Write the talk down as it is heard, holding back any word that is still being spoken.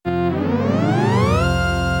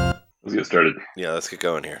get started. Yeah, let's get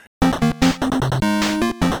going here.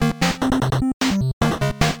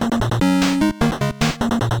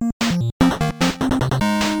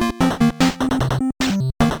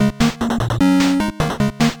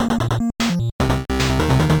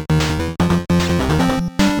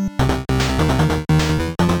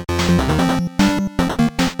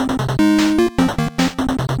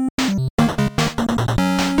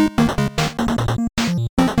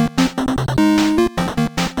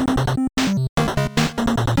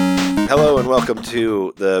 Hello and welcome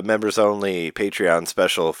to the members-only Patreon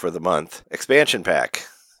special for the month, Expansion Pack.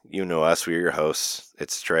 You know us, we're your hosts.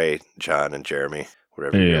 It's Trey, John, and Jeremy,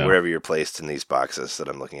 wherever you're placed in these boxes that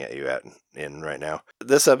I'm looking at you in right now.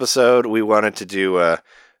 This episode, we wanted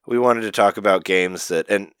to talk about games that,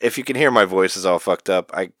 and if you can hear my voice is all fucked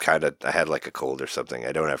up, I had like a cold or something.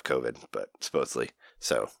 I don't have COVID, but supposedly.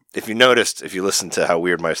 So, if you listened to how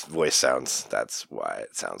weird my voice sounds, that's why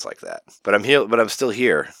it sounds like that. But I'm still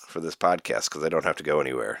here for this podcast because I don't have to go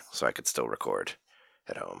anywhere, so I could still record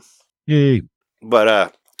at home. Yay!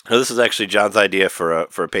 But this is actually John's idea for a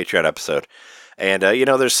Patreon episode, and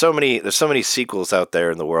there's so many sequels out there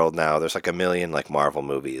in the world now. There's like a million like Marvel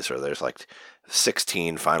movies, or there's like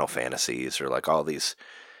 16 Final Fantasies, or like all these.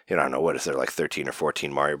 I don't know, what is there, like 13 or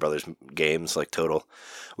 14 Mario Brothers games, like, total.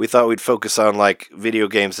 We thought we'd focus on, like, video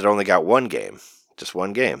games that only got one game. Just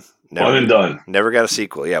one game. One and done. Never got a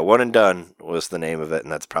sequel. Yeah, One and Done was the name of it,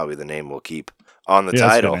 and that's probably the name we'll keep on the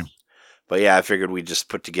title. But yeah, I figured we'd just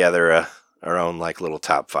put together our own, like, little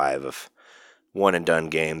top 5 of one and done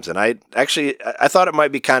games. And I thought it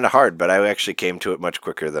might be kind of hard, but I actually came to it much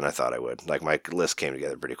quicker than I thought I would. Like, my list came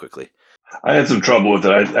together pretty quickly. I had some trouble with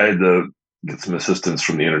it. I had to get some assistance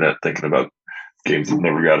from the internet thinking about games that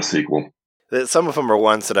never got a sequel. Some of them are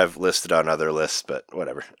ones that I've listed on other lists, but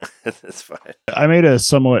whatever. It's fine. I made a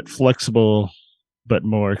somewhat flexible but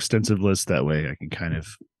more extensive list. That way I can kind of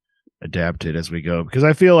adapt it as we go, because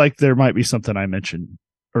I feel like there might be something I mentioned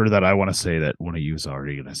or that I want to say that one of you is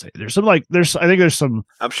already going to say. I think there's some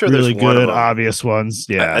I'm sure really there's one good, of them. Obvious ones.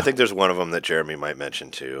 Yeah. I think there's one of them that Jeremy might mention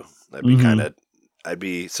too. I'd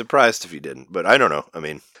be surprised if he didn't, but I don't know. I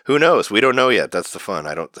mean, who knows? We don't know yet. That's the fun.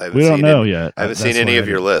 I haven't seen any of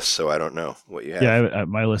your lists, so I don't know what you have. Yeah,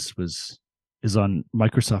 my list is on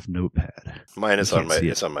Microsoft Notepad. Mine is on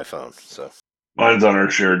my phone. So mine's on our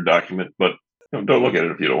shared document, but don't look at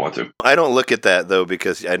it if you don't want to. I don't look at that though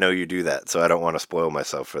because I know you do that, so I don't want to spoil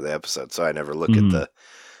myself for the episode. So I never look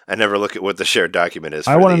at what the shared document is.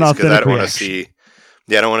 I want to know because I don't want to see.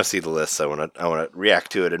 Yeah, I don't want to see the list. I want to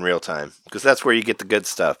react to it in real time because that's where you get the good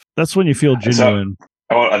stuff. That's when you feel genuine.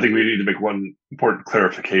 I think we need to make one important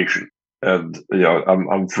clarification, and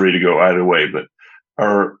I'm free to go either way. But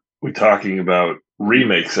are we talking about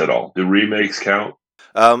remakes at all? Do remakes count?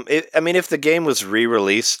 If the game was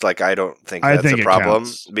re-released, like I don't think that's a problem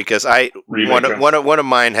because one of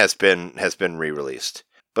mine has been re-released.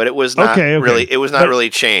 But it was not really. It was not really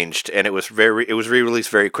changed, and it was re-released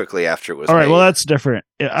very quickly after it was. All right, made. well that's different.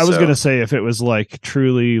 I was going to say if it was like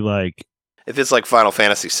truly like if it's like Final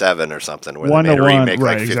Fantasy VII or something, where they made a remake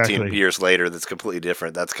like 15 years later, that's completely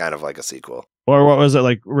different. That's kind of like a sequel. Or what was it,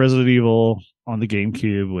 like Resident Evil on the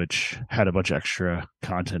GameCube, which had a bunch of extra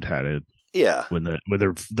content added. Yeah, when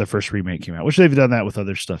the first remake came out, which they've done that with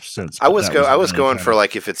other stuff since. I was going for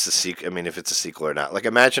like if it's a sequel. I mean, if it's a sequel or not. Like,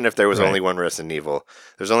 imagine if there was only one Resident Evil.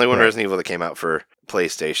 There's only one Resident Evil that came out for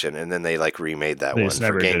PlayStation, and then they like remade that one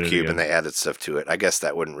for GameCube, and they added stuff to it. I guess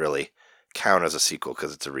that wouldn't really count as a sequel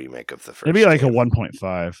because it's a remake of the first. It'd be like a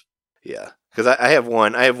 1.5. Yeah, because I have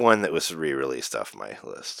one one that was re-released off my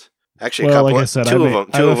list. Actually, two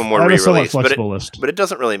of them were re-released, but it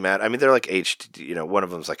doesn't really matter. I mean, they're like HD. One of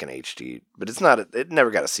them's like an HD, but it's not. It never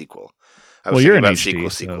got a sequel. You're an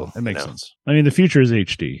HD, sequel. It makes sense. I mean, the future is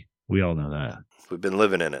HD. We all know that. We've been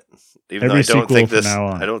living in it. Even though I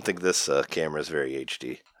don't think this camera is very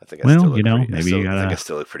HD. I think I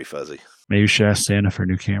still look pretty fuzzy. Maybe you should ask Santa for a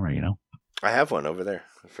new camera. I have one over there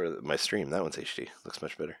for my stream. That one's HD. Looks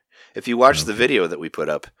much better. If you watch the video that we put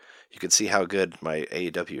up, you could see how good my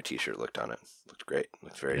AEW t-shirt looked on it. Looked great.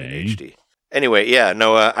 Looked very HD. Anyway, yeah,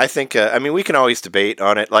 no, I think, we can always debate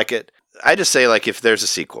on it. I just say, if there's a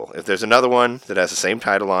sequel, if there's another one that has the same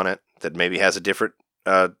title on it, that maybe has a different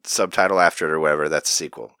subtitle after it or whatever, that's a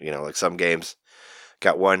sequel. Like some games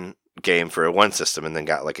got one game for one system and then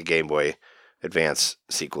got like a Game Boy Advance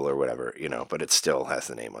sequel or whatever, but it still has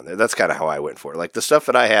the name on there. That's kind of how I went for it. Like the stuff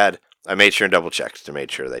that I had, I made sure and double checked to make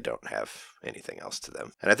sure they don't have anything else to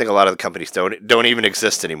them. And I think a lot of the companies don't even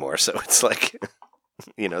exist anymore. So it's like,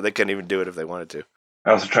 they couldn't even do it if they wanted to.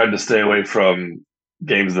 I also tried to stay away from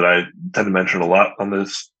games that I tend to mention a lot on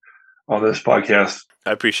this podcast.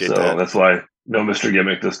 I appreciate So that. that's why no Mr.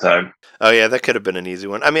 Gimmick this time. Oh yeah, that could have been an easy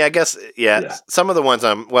one. I mean, I guess Yeah. some of the ones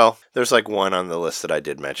there's like one on the list that I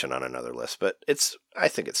did mention on another list, but I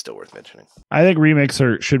think it's still worth mentioning. I think remakes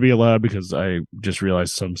should be allowed because I just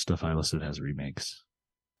realized some stuff I listed has remakes.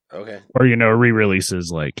 Okay. Or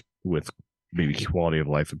re-releases like with maybe quality of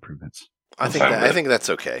life improvements. I think that's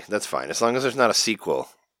okay. That's fine as long as there's not a sequel,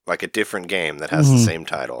 like a different game that has the same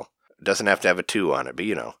title. It doesn't have to have a 2 on it, but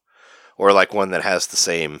or like one that has the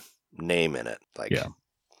same name in it, like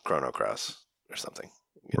Chrono Cross or something.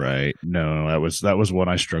 Right? No, that was one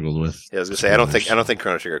I struggled with. Yeah, I was gonna say I don't think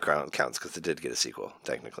Chrono Trigger counts because it did get a sequel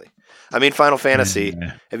technically. I mean, Final Fantasy.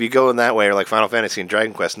 If you go in that way, or like Final Fantasy and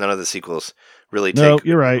Dragon Quest, none of the sequels really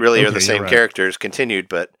you're right. Really are the same characters continued,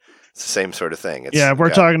 but it's the same sort of thing. If we're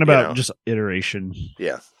talking about just iteration.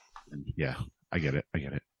 Yeah. Yeah, I get it.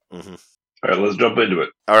 Mm-hmm. All right, let's jump into it.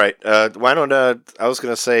 All right. Why don't I was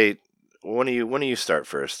gonna say, when do you start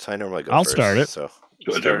first? I normally go I'll first. start it. So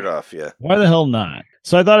start it off. Yeah. Why the hell not?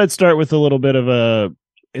 So I thought I'd start with a little bit of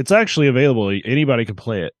it's actually available. Anybody can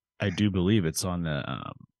play it. I do believe it's on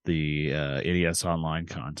the NES Online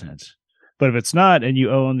content. But if it's not, and you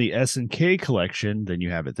own the SNK collection, then you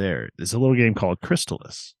have it there. It's a little game called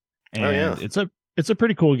Crystalis, and it's a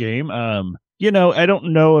pretty cool game. I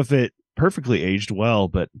don't know if it perfectly aged well,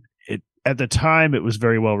 but at the time it was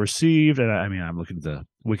very well received. And I mean, I'm looking at the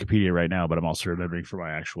Wikipedia right now, but I'm also remembering from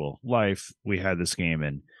my actual life, we had this game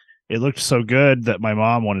and it looked so good that my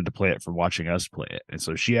mom wanted to play it from watching us play it. And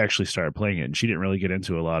so she actually started playing it, and she didn't really get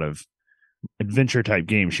into a lot of adventure type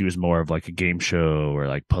games. She was more of like a game show or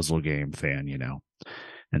like puzzle game fan,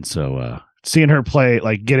 And so seeing her play,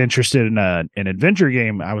 like get interested in an adventure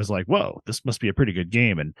game, I was like, whoa, this must be a pretty good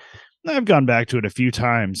game. And I've gone back to it a few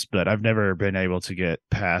times, but I've never been able to get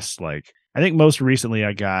past, like, I think most recently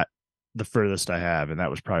I got the furthest I have, and that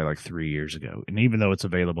was probably like 3 years ago. And even though it's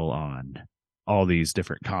available on all these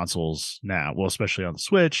different consoles now, well, especially on the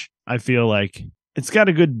Switch, I feel like it's got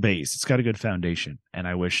a good base. It's got a good foundation. And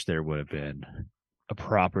I wish there would have been a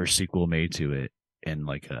proper sequel made to it. And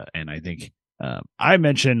I think I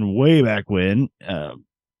mentioned way back when, and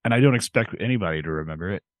I don't expect anybody to remember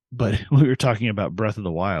it, but we were talking about Breath of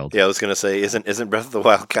the Wild. Yeah, I was going to say, isn't Breath of the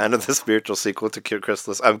Wild kind of the spiritual sequel to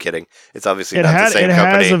Crystalis? I'm kidding. It's obviously not the same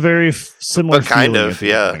company. It has a very similar but kind of,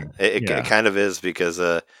 yeah. It kind of is because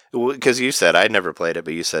you said, I'd never played it,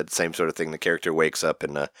 but you said same sort of thing. The character wakes up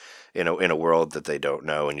in a world that they don't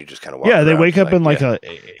know, and you just kind of walk around. They wake up in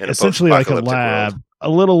essentially like a lab, world. A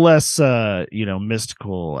little less,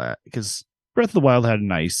 mystical, because Breath of the Wild had a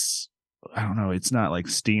nice, I don't know, it's not like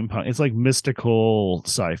steampunk, it's like mystical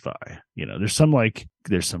sci-fi. There's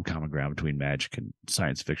some common ground between magic and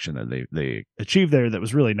science fiction that they achieved there that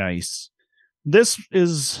was really nice. This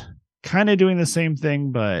is kind of doing the same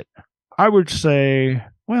thing, but I would say,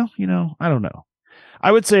 well, I don't know.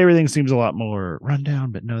 I would say everything seems a lot more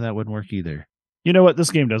rundown, but no, that wouldn't work either. You know what?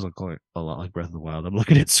 This game does look a lot like Breath of the Wild. I'm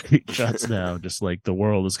looking at screenshots now, just like the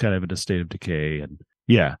world is kind of in a state of decay, and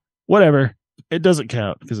yeah, whatever. It doesn't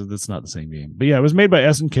count because it's not the same game. But yeah, it was made by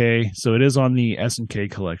SNK, so it is on the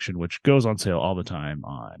SNK collection, which goes on sale all the time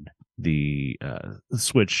on the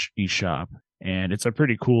Switch eShop. And it's a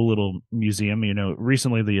pretty cool little museum.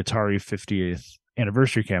 Recently the Atari 50th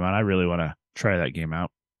anniversary came out. I really want to try that game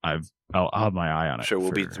out. I'll have my eye on it. Sure,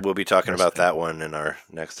 we'll be talking about that one in our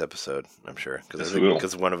next episode, I'm sure,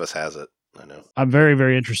 because one of us has it. I know. I'm very,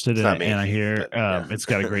 very interested in it, and I hear it's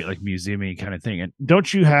got a great like museum-y kind of thing. And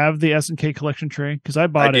don't you have the SNK collection tray? Because I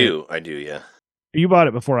bought it. I do, yeah. You bought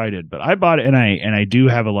it before I did, but I bought it, and I do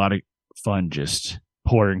have a lot of fun just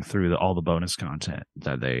pouring through all the bonus content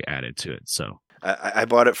that they added to it. So I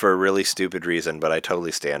bought it for a really stupid reason, but I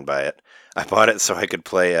totally stand by it. I bought it so I could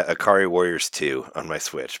play Akari Warriors 2 on my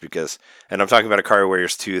Switch and I'm talking about Akari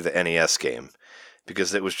Warriors 2, the NES game.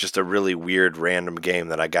 Because it was just a really weird random game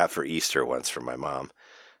that I got for Easter once from my mom.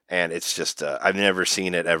 And it's just, I've never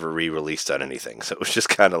seen it ever re-released on anything. So it was just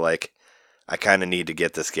kind of like, I kind of need to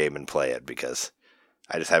get this game and play it because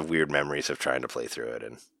I just have weird memories of trying to play through it.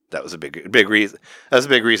 And that was a big reason. That's a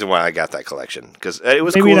big reason why I got that collection. Because it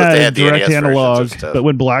was cool that they had the NES analog, versions of stuff. But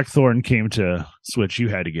when Blackthorn came to Switch, you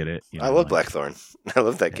had to get it. I love Blackthorn. I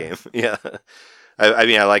love that game. Yeah. I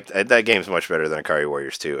mean, I liked that game's much better than Akari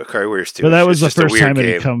Warriors 2. Akari Warriors 2. But that was the first time it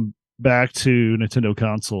had come back to Nintendo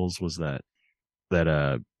consoles. Was that what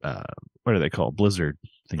are they called? Blizzard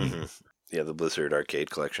thingy. Mm-hmm. Yeah, the Blizzard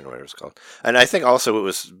Arcade Collection, or whatever it's called. And I think also it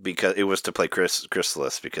was because it was to play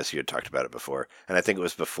Crystalis because you had talked about it before, and I think it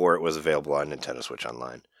was before it was available on Nintendo Switch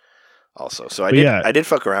Online. Also, so I did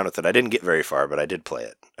fuck around with it. I didn't get very far, but I did play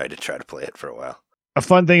it. I did try to play it for a while. a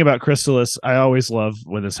fun thing about Crystalis, I always love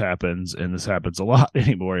when this happens, and this happens a lot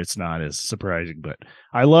anymore. It's not as surprising, but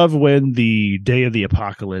I love when the day of the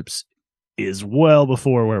apocalypse is well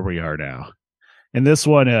before where we are now. And this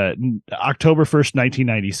one, October 1st,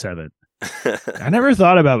 1997. I never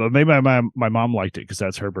thought about it, but maybe my mom liked it because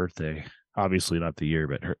that's her birthday. Obviously not the year,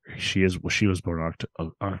 but she was born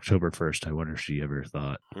October 1st. I wonder if she ever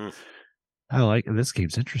thought, I like this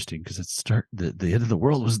game's interesting because the end of the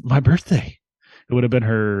world was my birthday. It would have been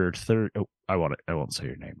her third. Oh, I won't say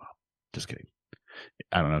her name. Just kidding.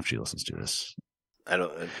 I don't know if she listens to this. I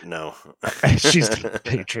don't know. She's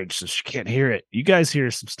paying attention, so she can't hear it. You guys hear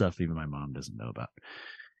some stuff even my mom doesn't know about.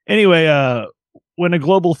 Anyway, when a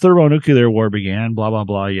global thermonuclear war began, blah, blah,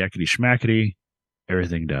 blah, yakety schmackety,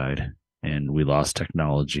 everything died. And we lost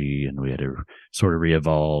technology and we had to sort of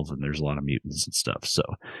re-evolve, and there's a lot of mutants and stuff. So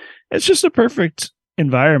it's just a perfect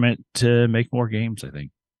environment to make more games, I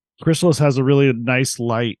think. Crystalis has a really nice,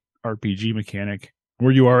 light RPG mechanic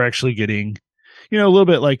where you are actually getting, a little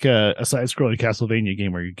bit like a side-scrolling Castlevania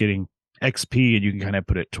game where you're getting XP and you can kind of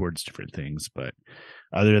put it towards different things. But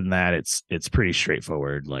other than that, it's pretty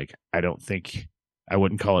straightforward. Like, I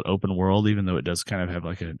wouldn't call it open world, even though it does kind of have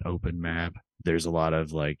like an open map. There's a lot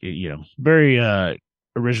of like, very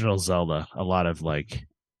original Zelda, a lot of like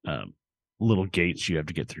little gates you have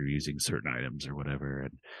to get through using certain items or whatever,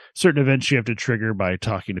 and certain events you have to trigger by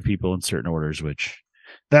talking to people in certain orders, which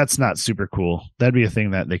that's not super cool. That'd be a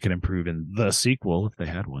thing that they could improve in the sequel if they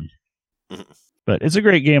had one. Mm-hmm. But it's a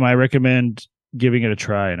great game. I recommend giving it a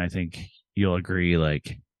try, and I think you'll agree,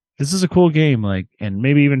 like, this is a cool game, like, and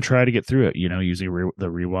maybe even try to get through it, using the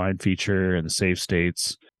rewind feature and the save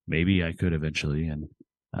states. Maybe I could eventually. And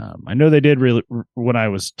I know they did when I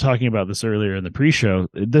was talking about this earlier in the pre-show,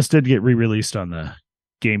 this did get re-released on the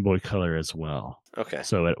Game Boy Color as well. Okay.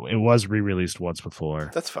 So it was re-released once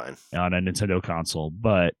before. That's fine. On a Nintendo console,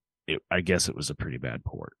 but I guess it was a pretty bad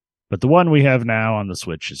port. But the one we have now on the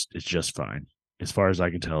Switch is just fine. As far as I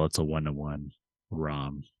can tell, it's a 1-to-1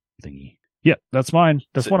 ROM thingy. Yeah, that's mine.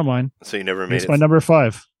 That's one of mine. So you never made it. It's my number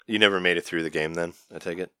 5. You never made it through the game then, I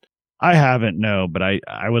take it? I haven't, no, but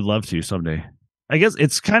I would love to someday. I guess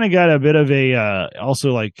it's kind of got a bit of a,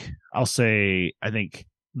 also like, I'll say, I think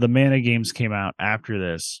the Mana games came out after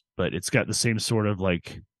this, but it's got the same sort of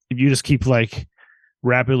like, if you just keep like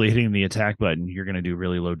rapidly hitting the attack button, you're going to do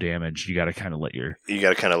really low damage. You got to kind of let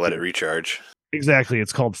let it recharge. Exactly.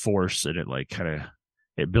 It's called Force, and it like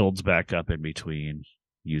it builds back up in between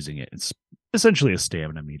using it. It's essentially a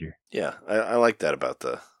stamina meter. Yeah, I like that about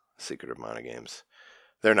the Secret of Mana games.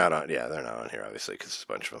 They're not on here, obviously, because there's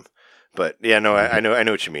a bunch of them. But yeah, no, I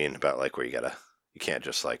know what you mean about like where you can't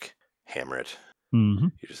just like hammer it. Mm-hmm.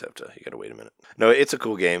 You just you gotta wait a minute. No, it's a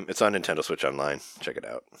cool game. It's on Nintendo Switch Online. Check it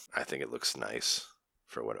out. I think it looks nice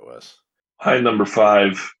for what it was. My number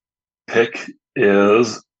 5 pick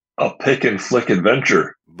is a pick and flick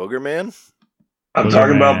adventure. Boogerman? I'm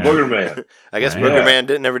talking about Boogerman. I guess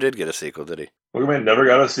Boogerman never did get a sequel, did he? Boogerman never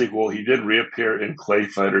got a sequel. He did reappear in Clay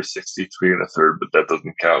Fighter 63 1/3, but that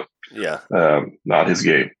doesn't count. Yeah. Not his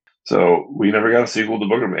game. So we never got a sequel to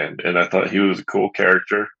Boogerman, and I thought he was a cool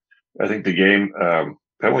character. I think the game, I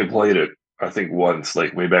only played it, I think, once,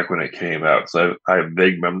 like way back when it came out. So I have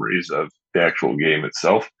vague memories of the actual game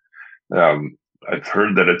itself. I've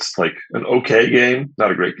heard that it's like an okay game,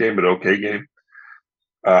 not a great game, but okay game.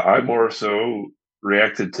 I more so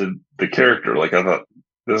reacted to the character. Like, I thought,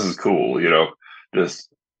 this is cool, just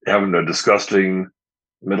having a disgusting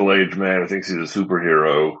middle-aged man who thinks he's a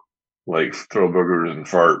superhero, like throw boogers and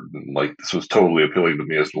fart. And like, this was totally appealing to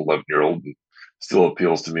me as an 11-year-old, and still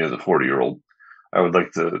appeals to me as a 40-year-old. I would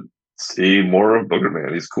like to see more of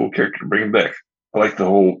Boogerman. He's a cool character. Bring him back. I like the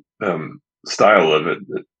whole style of it.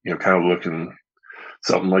 Kind of looking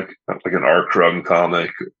something like an R-Crumb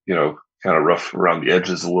comic. Kind of rough around the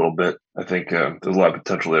edges a little bit. I think there's a lot of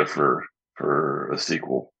potential there for a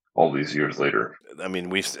sequel all these years later. I mean,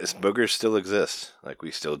 boogers still exist. Like,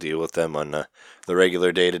 we still deal with them on the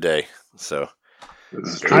regular day-to-day. So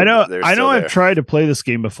I know I've tried to play this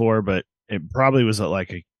game before, but it probably was at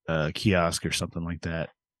like a kiosk or something like that,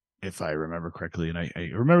 if I remember correctly. And I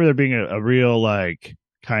remember there being a real like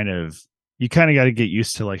you kind of got to get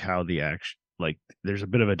used to like how the action, like there's a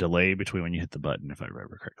bit of a delay between when you hit the button, if I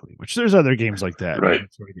remember correctly, which there's other games like that. Right. You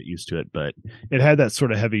sort of get used to it, but it had that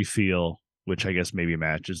sort of heavy feel, which I guess maybe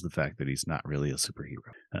matches the fact that he's not really a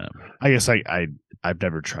superhero. I guess I've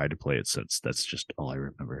never tried to play it since. That's just all I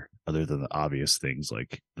remember, other than the obvious things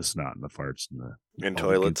like the snot and the farts and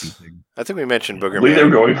toilets. I think we mentioned Boogerman. I believe they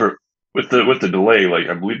were going for with the delay. Like,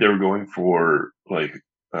 I believe they were going for like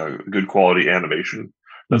good quality animation.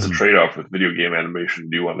 That's a trade-off with video game animation.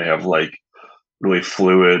 Do you want to have like really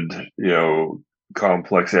fluid,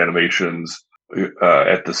 complex animations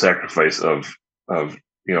at the sacrifice of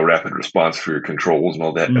rapid response for your controls and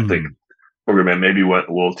all that. I think Boogerman maybe went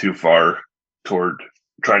a little too far toward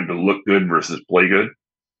trying to look good versus play good.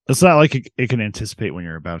 It's not like it can anticipate when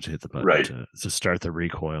you're about to hit the button Right. to start the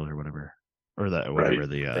recoil or whatever, or that whatever Right.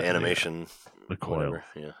 the animation, the coil. whatever,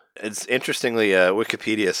 yeah. It's interestingly,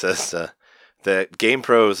 Wikipedia says that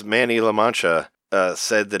GamePro's Manny LaMancha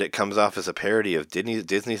said that it comes off as a parody of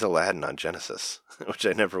Disney's Aladdin on Genesis, which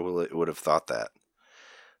I never would have thought that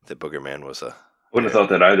Boogerman was Wouldn't have thought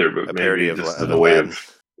that either, but a maybe parody of just Aladdin. the way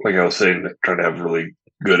of, like I was saying, trying to have really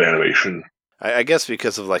good animation. I guess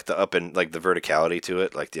because of like the up and like the verticality to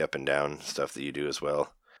it, like the up and down stuff that you do as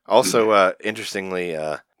well. Also, interestingly,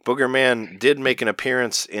 Boogerman did make an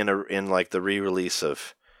appearance in like the re-release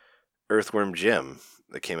of Earthworm Jim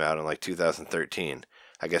that came out in like 2013.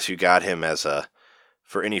 I guess you got him as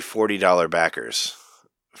for any $40 backers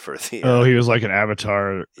for the. He was like an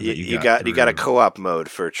avatar. You got a co-op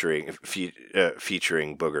mode featuring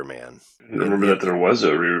Boogerman. I remember that there was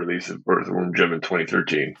a re-release of Earthworm Jim in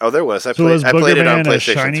 2013. Oh, there was. I So was played it on Boogerman a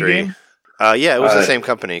PlayStation Shiny 3. game? Yeah, it was the same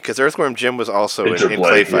company because Earthworm Jim was also in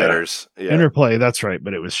Clay Fighters. Yeah. Interplay, that's right,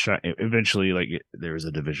 but it was eventually there was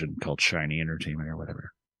a division called Shiny Entertainment or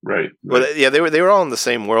whatever. Right. Well, yeah, they were all in the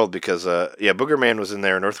same world because Boogerman was in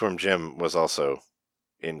there and Earthworm Jim was also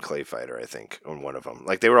in Clay Fighter, I think, on one of them.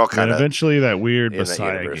 Like they were all kind of. Eventually, that weird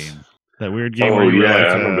Messiah game, that weird game where you were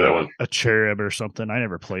I remember that one. A cherub or something. I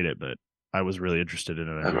never played it, but I was really interested in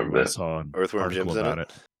it. I remember that. I saw an Earthworm article Jim's about in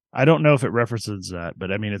it. I don't know if it references that,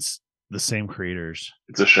 but I mean, it's the same creators.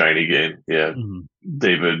 It's a Shiny game, yeah. Mm-hmm.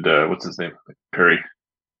 David, what's his name? Perry.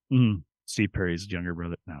 Mm-hmm. Steve Perry's younger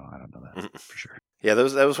brother. No, I don't know that for sure. Yeah,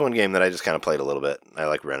 that was one game that I just kind of played a little bit. I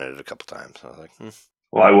like rented it a couple times. I was like,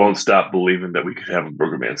 Well, I won't stop believing that we could have a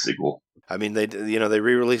Boogerman sequel. I mean, they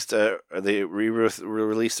re-released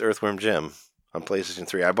released Earthworm Jim on PlayStation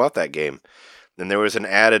 3. I bought that game. Then there was an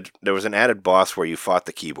added boss where you fought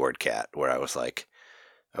the keyboard cat, where I was like,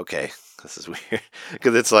 okay, this is weird.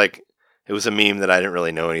 Because it's like, it was a meme that I didn't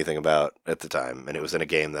really know anything about at the time, and it was in a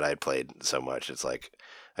game that I'd played so much. It's like,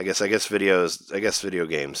 I guess video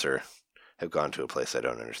games have gone to a place I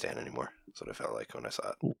don't understand anymore. That's what I felt like when I saw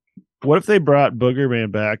it. What if they brought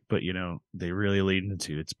Boogerman back, but they really lead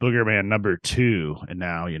into it's Boogerman number 2, and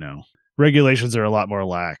now regulations are a lot more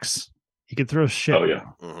lax. He can throw shit. Oh yeah.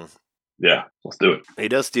 Mm-hmm. Yeah, let's do it. He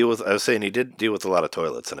does deal with. I was saying he did deal with a lot of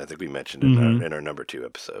toilets, and I think we mentioned it in our number 2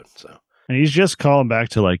 episode. So, and he's just calling back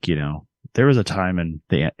to there was a time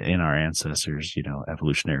in our ancestors,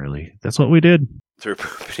 evolutionarily. That's what we did. Threw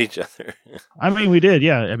poop at each other. I mean, we did.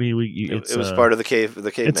 Yeah. I mean, it was part of the cave.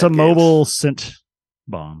 It's a mobile scent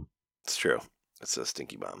bomb. It's true. It's a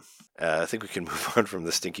stinky bomb. I think we can move on from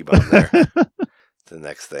the stinky bomb there to the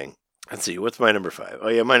next thing. Let's see. What's my number 5? Oh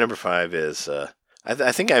yeah, my number 5 is.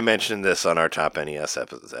 I think I mentioned this on our top NES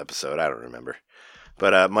episode. I don't remember,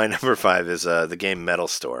 but my number 5 is the game Metal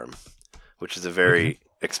Storm, which is a very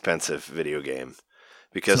expensive video game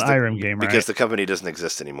because it's an IREM game, right? Because the company doesn't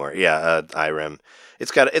exist anymore. Yeah, IREM.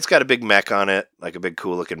 It's got a big mech on it, like a big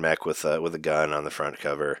cool looking mech with a gun on the front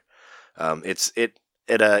cover. You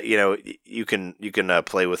can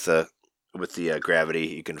play with the gravity.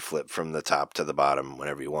 You can flip from the top to the bottom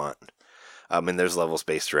whenever you want. And there's levels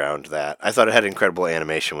based around that. I thought it had incredible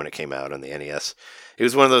animation when it came out on the NES. It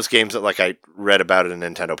was one of those games that I read about it in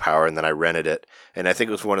Nintendo Power and then I rented it. And I think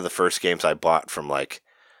it was one of the first games I bought from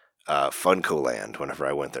Funko Land whenever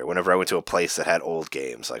I went there. Whenever I went to a place that had old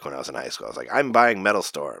games, like when I was in high school, I was like, I'm buying Metal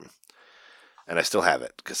Storm. And I still have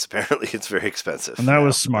it because apparently it's very expensive. And that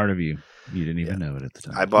was smart of you. You didn't even know it at the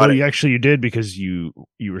time. I bought it. Actually, you did because you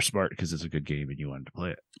were smart because it's a good game and you wanted to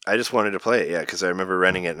play it. I just wanted to play it, yeah, because I remember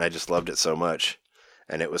renting it and I just loved it so much.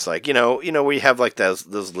 And it was like, we have like those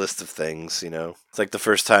lists of things, It's like the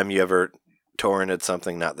first time you ever torrented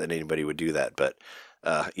something, not that anybody would do that, but,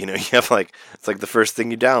 you have it's like the first thing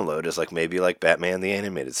you download is like maybe like Batman the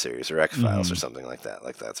Animated Series or X-Files or something like that.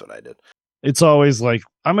 Like that's what I did. It's always like,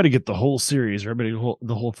 I'm going to get the whole series or I'm going to get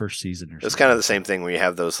the whole first season. It's kind of the same thing when you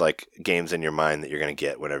have those like games in your mind that you're going to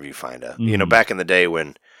get whenever you find a, back in the day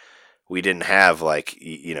when we didn't have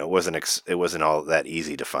it wasn't all that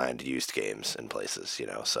easy to find used games in places,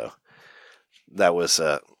 so that was,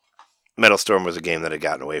 Metal Storm was a game that had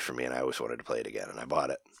gotten away from me and I always wanted to play it again and I bought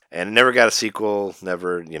it and it never got a sequel,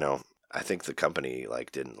 never, I think the company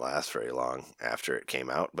didn't last very long after it came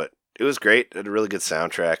out, but it was great. It had a really good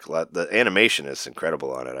soundtrack. The animation is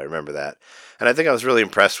incredible on it. I remember that. And I think I was really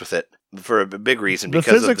impressed with it for a big reason. The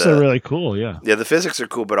physics are really cool, yeah. Yeah, the physics are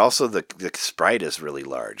cool, but also the sprite is really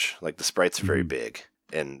large. Like the sprites are very big,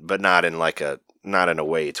 but not in like a not in a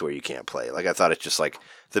way to where you can't play. Like I thought it's just like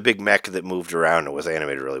the big mech that moved around and was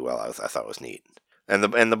animated really well. I thought it was neat. And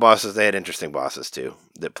the bosses, they had interesting bosses too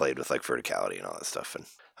that played with like verticality and all that stuff. And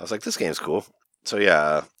I was like, this game's cool. So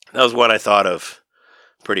yeah, that was what I thought of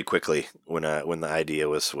pretty quickly when the idea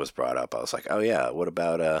was brought up. I was like, oh yeah, what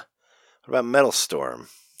about Metal Storm?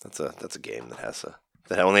 That's a game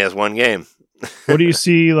that only has one game. What do you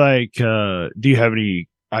see? Like, do you have any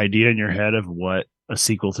idea in your head of what a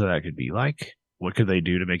sequel to that could be like? What could they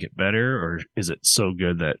do to make it better, or is it so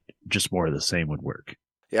good that just more of the same would work?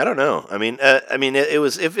 Yeah, I don't know. I mean, it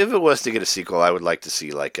was if it was to get a sequel, I would like to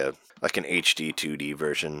see like an HD 2D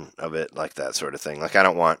version of it, like that sort of thing. Like I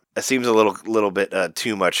don't want. It seems a little bit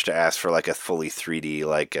too much to ask for like a fully 3D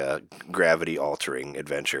like gravity altering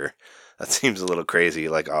adventure. That seems a little crazy,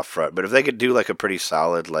 like off front. But if they could do like a pretty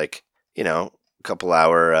solid, like couple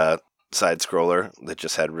hour side scroller that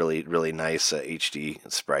just had really really nice HD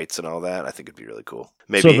sprites and all that, I think it'd be really cool.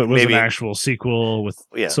 Maybe, so if it was an actual sequel with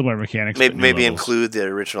similar mechanics, maybe include the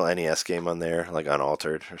original NES game on there, like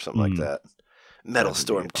unaltered or something like that. Metal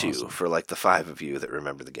Storm 2 for like the 5 of you that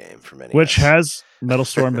remember the game from NES. Which has Metal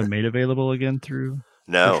Storm been made available again through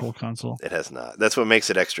Virtual Console? It has not. That's what makes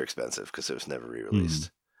it extra expensive because it was never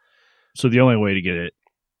re-released. So the only way to get it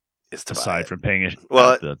is to aside from paying it,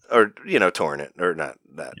 or torrent it, or not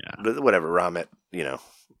that, whatever, ROM it,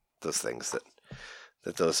 those things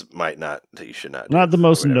that those might not, that you should not do. Not the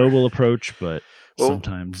most noble approach, but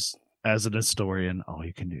sometimes as an historian, all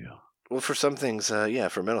you can do. Well, for some things,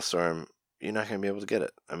 for Metal Storm, you're not going to be able to get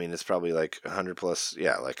it. I mean, it's probably like $100 plus.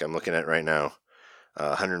 Yeah, like I'm looking at right now,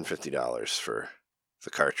 $150 for the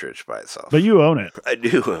cartridge by itself. But you own it. I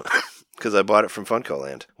do, because I bought it from Funko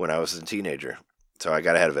Land when I was a teenager. So I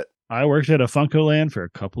got ahead of it. I worked at a Funko Land for a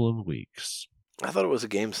couple of weeks. I thought it was a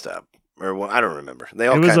GameStop. Or I don't remember. It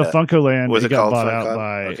was a Funko Land. Was it got called bought Funko? out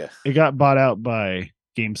by? Okay. It got bought out by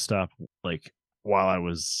GameStop, like while I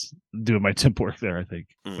was doing my temp work there. I think,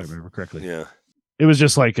 if I remember correctly. Yeah. It was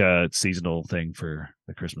just like a seasonal thing for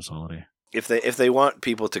the Christmas holiday. If they want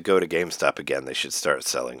people to go to GameStop again, they should start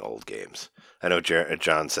selling old games. I know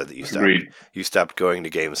John said that you stopped going to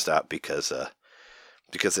GameStop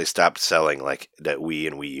because they stopped selling like that Wii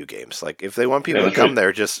and Wii U games. Like if they want people to come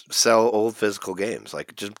there, just sell old physical games.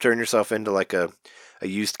 Like just turn yourself into like a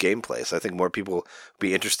used game place. I think more people would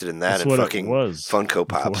be interested in that and fucking Funko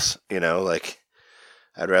Pops. Like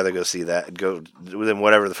I'd rather go see that than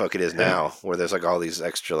whatever the fuck it is now, where there's like all these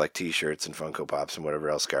extra like T-shirts and Funko Pops and whatever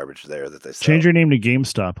else garbage there that they sell. Change your name to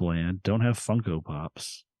GameStop Land. Don't have Funko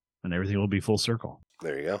Pops, and everything will be full circle.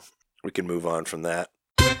 There you go. We can move on from that.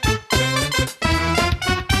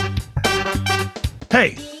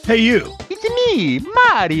 Hey, you. It's me,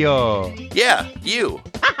 Mario. Yeah, you.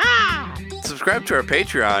 Subscribe to our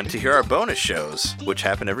Patreon to hear our bonus shows, which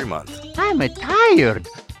happen every month. I'm tired.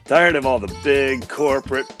 Tired of all the big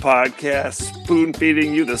corporate podcasts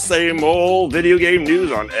spoon-feeding you the same old video game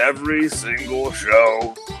news on every single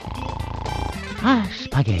show?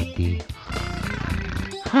 Spaghetti.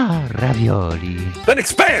 Ravioli. Then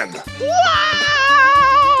expand!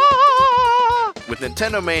 With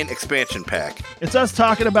Nintendo Main Expansion Pack. It's us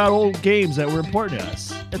talking about old games that were important to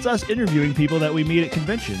us. It's us interviewing people that we meet at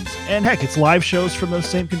conventions. And heck, it's live shows from those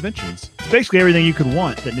same conventions. It's basically everything you could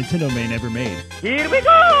want that Nintendo Main ever made. Here we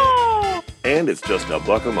go! And it's just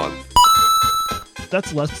 $1 a month.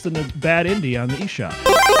 That's less than a bad indie on the eShop.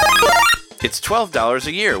 It's $12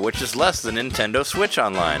 a year, which is less than Nintendo Switch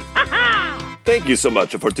Online. Thank you so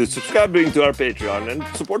much for subscribing to our Patreon and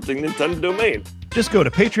supporting Nintendo Main. Just go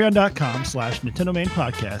to patreon.com/Nintendo Main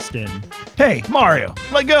Podcast and, hey, Mario,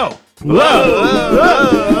 let go. Whoa!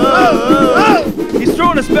 He's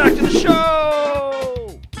throwing us back to the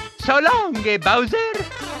show. So long, Bowser.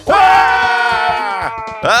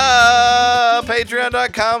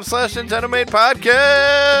 Patreon.com/Nintendo Main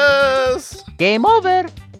Podcast. Game over.